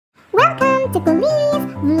to Kulis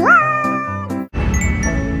Vlogs!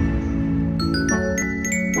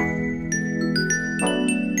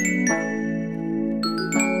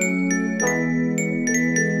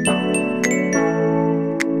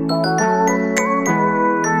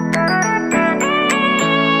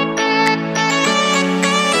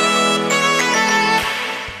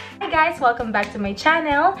 Welcome back to my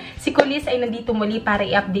channel. Si Kulis ay nandito muli para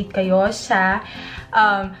i-update kayo sa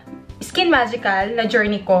Skin Magical na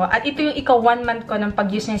journey ko. At ito yung ika-1 month ko ng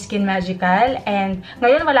pag-use ng Skin Magical. And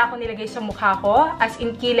ngayon wala akong nilagay sa mukha ko. As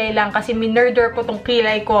in kilay lang kasi minurder ko tong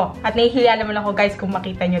kilay ko. At nahihiya naman ako guys kung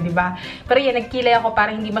makita nyo, diba? Pero yan, nagkilay ako para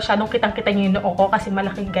hindi masyadong kitang-kita nyo yung noo ko kasi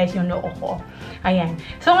malaki guys yung noo ko. Ayan.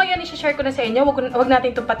 So ngayon, i-share ko na sa inyo. Wag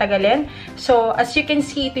natin itong patagalin. So as you can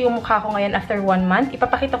see, ito yung mukha ko ngayon after 1 month.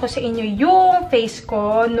 Ipapakita ko sa inyo yung face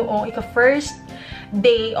ko noong ika-first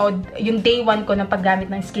day o yung day 1 ko ng paggamit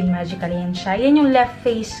ng Skin Magical. Yan siya. Yan yung left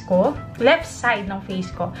face ko. Left side ng face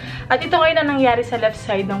ko. At ito ngayon ang nangyari sa left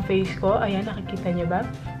side ng face ko. Ayan, nakikita nyo ba?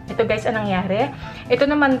 Ito guys, ang nangyari. Ito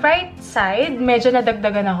naman right side. Medyo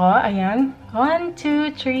nadagdagan ako. Ayan. 1,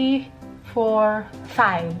 2, 3, 4,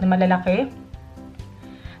 5 na malalaki.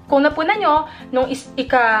 Kung napunan nyo, nung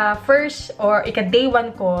ika-first or ika-day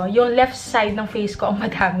 1 ko, yung left side ng face ko ang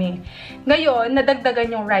madami. Ngayon,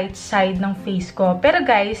 nadagdagan yung right side ng face ko. Pero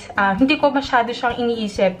guys, hindi ko masyado siyang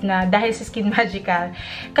iniisip na dahil sa Skin Magical.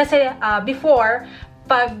 Kasi before,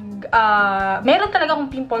 pag meron talaga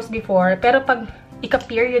akong pimples before, pero pag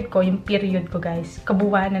ika-period ko, yung period ko guys,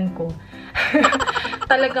 kabuwanan ko,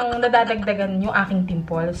 talagang nadadagdagan yung aking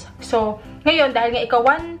pimples. So, ngayon, dahil nga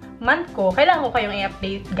ika-1 month ko, kailangan ko kayong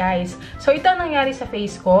i-update guys. So, ito ang nangyari sa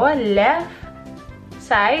face ko. Left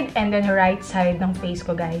side and then right side ng face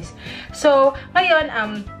ko guys. So, ngayon,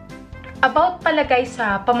 about pala guys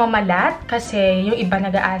sa pamamalat, kasi yung iba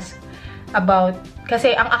nag-a-ask about,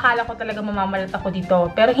 kasi ang akala ko talaga mamamalat ako dito.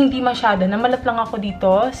 Pero hindi masyado. Namalat lang ako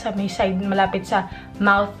dito sa may side, malapit sa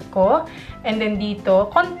mouth ko. And then dito,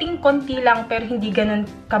 konting-konti lang pero hindi ganun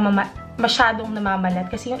masyadong namamalat.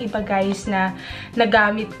 Kasi yung iba guys na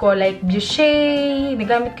nagamit ko, like Boucher,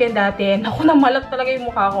 nagamit ko yun dati. Naku, namalat talaga yung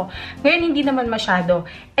mukha ko. Ngayon, hindi naman masyado.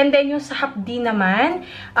 And then, yung sa hapdi naman,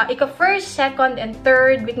 ika-first, second, and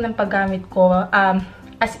third week ng paggamit ko,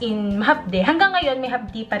 as in, mahapdi. Hanggang ngayon, may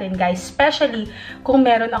hapdi pa rin, guys. Especially, kung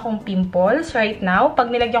meron akong pimples right now.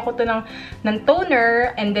 Pag nilagyan ko to ng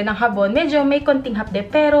toner and then ng habon, medyo may konting hapdi.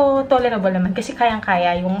 Pero, tolerable naman. Kasi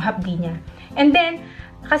kayang-kaya yung hapdi niya. And then,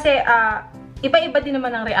 kasi, iba-iba din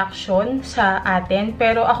naman ang reaction sa atin.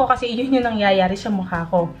 Pero ako kasi, yun yung nangyayari sa mukha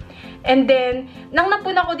ko. And then, nang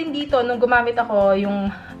napuna ko din dito, nung gumamit ako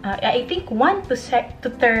yung, I think, 1 to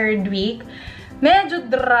 3rd week, medyo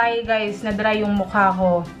dry guys, na dry yung mukha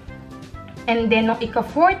ko. And then, nung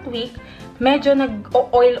ika-4th week, medyo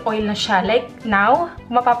nag-oil-oil na siya. Like now,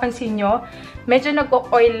 kung mapapansin nyo, medyo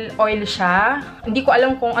nag-oil-oil siya. Hindi ko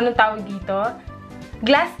alam kung anong tawag dito.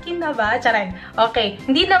 Glass skin na ba? Charan. Okay.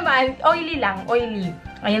 Hindi naman, oily lang. Oily.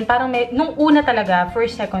 Ayan, parang nung una talaga,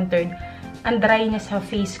 first, second, third, ang dry niya sa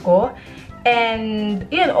face ko. And,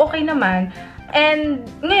 yun, okay naman. And,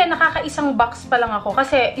 ngayon, nakakaisang box pa lang ako.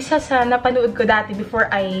 Kasi, isa sa napanood ko dati before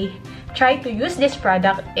I try to use this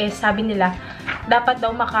product is, sabi nila, dapat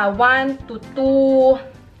daw maka 1 to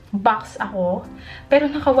 2 box ako. Pero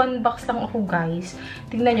naka 1 box lang ako, guys.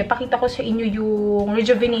 Tingnan nyo, pakita ko sa inyo yung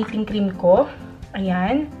rejuvenating cream ko.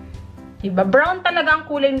 Ayan. Diba? Brown talaga ang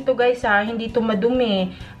kulay nito, guys, ha. Hindi ito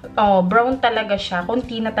madumi. Oh, brown talaga siya.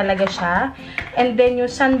 Konti na talaga siya. And then,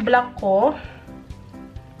 yung sunblock ko,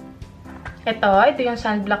 ito yung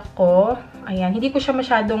sunblock ko. Ayan, hindi ko siya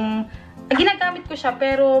masyadong, ginagamit ko siya,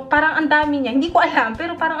 pero parang ang dami niya. Hindi ko alam,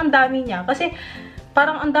 pero parang ang dami niya. Kasi,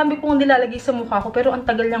 parang ang dami kong nilalagay sa mukha ko, pero ang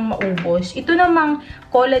tagal niyang maubos. Ito namang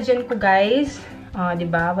collagen ko, guys.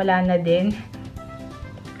 Diba? Wala na din.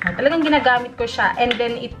 Talagang ginagamit ko siya. And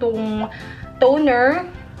then, itong toner,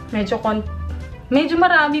 medyo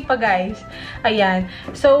marami pa, guys. Ayan.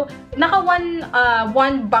 So, naka 1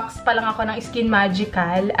 box pa lang ako ng Skin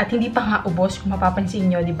Magical at hindi pa nga ubos kung mapapansin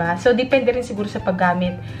nyo, diba? So, depende rin siguro sa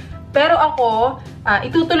paggamit. Pero ako,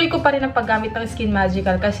 itutuloy ko pa rin ang paggamit ng Skin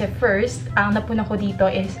Magical kasi first, ang napuna ko dito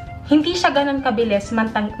is hindi siya ganun kabilis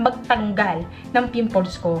magtanggal ng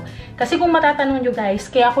pimples ko. Kasi kung matatanong nyo guys,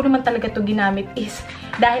 kaya ako naman talaga ito ginamit is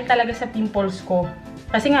dahil talaga sa pimples ko.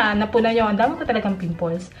 Kasi nga, napuna nyo, ang dami ko talagang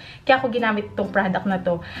pimples. Kaya ako ginamit itong product na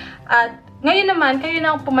to. At ngayon naman, kayo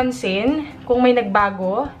na akong pumansin kung may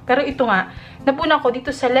nagbago. Pero ito nga, napuna ko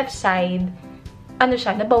dito sa left side, ano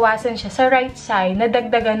siya, nabawasan siya. Sa right side,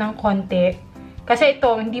 nadagdagan ng konti. Kasi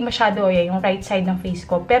ito, hindi masyado yung right side ng face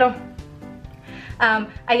ko. Pero,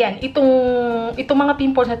 Ayan, itong mga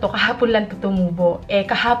pimples na to, kahapon lang to tumubo.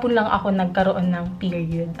 Kahapon lang ako nagkaroon ng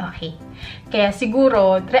period. Okay. Kaya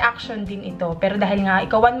siguro, reaction din ito. Pero dahil nga,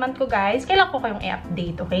 ikaw 1 month ko guys, kailangan ko kayong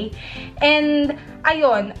i-update, okay? And,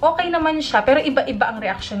 ayun, okay naman siya. Pero iba-iba ang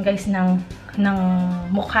reaction guys ng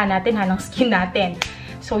mukha natin, ng skin natin.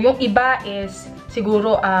 So, yung iba is,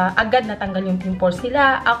 siguro, agad natanggal yung pimples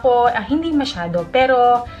nila. Ako, hindi masyado.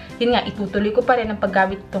 Pero, yun nga, itutuloy ko pa rin ang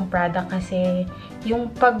paggamit itong product kasi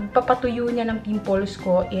yung pagpapatuyo niya ng pimples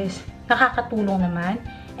ko is nakakatulong naman.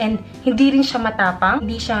 And hindi rin siya matapang.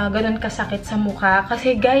 Hindi siya ganun kasakit sa mukha.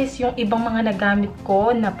 Kasi guys, yung ibang mga nagamit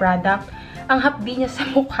ko na product, ang hapdi niya sa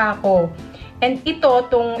mukha ko. And ito,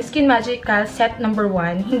 tong Skin Magical set number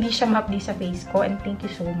 1, hindi siya mahapdi sa face ko. And thank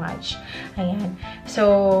you so much. Ayan.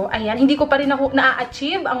 So, ayan. Hindi ko pa rin ako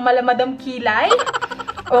na-achieve ang malamadam kilay.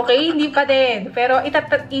 Okay, hindi pa din. Pero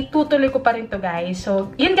itutuloy ko pa rin to guys.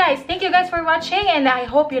 So, yun guys. Thank you guys for watching and I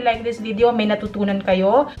hope you like this video. May natutunan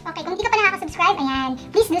kayo. Okay, kung hindi ka pa nakaka-subscribe, ayan,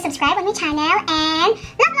 please do subscribe on my channel and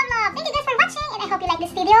love, love, love! Thank you guys for watching and I hope you like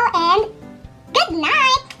this video and good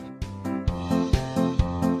night!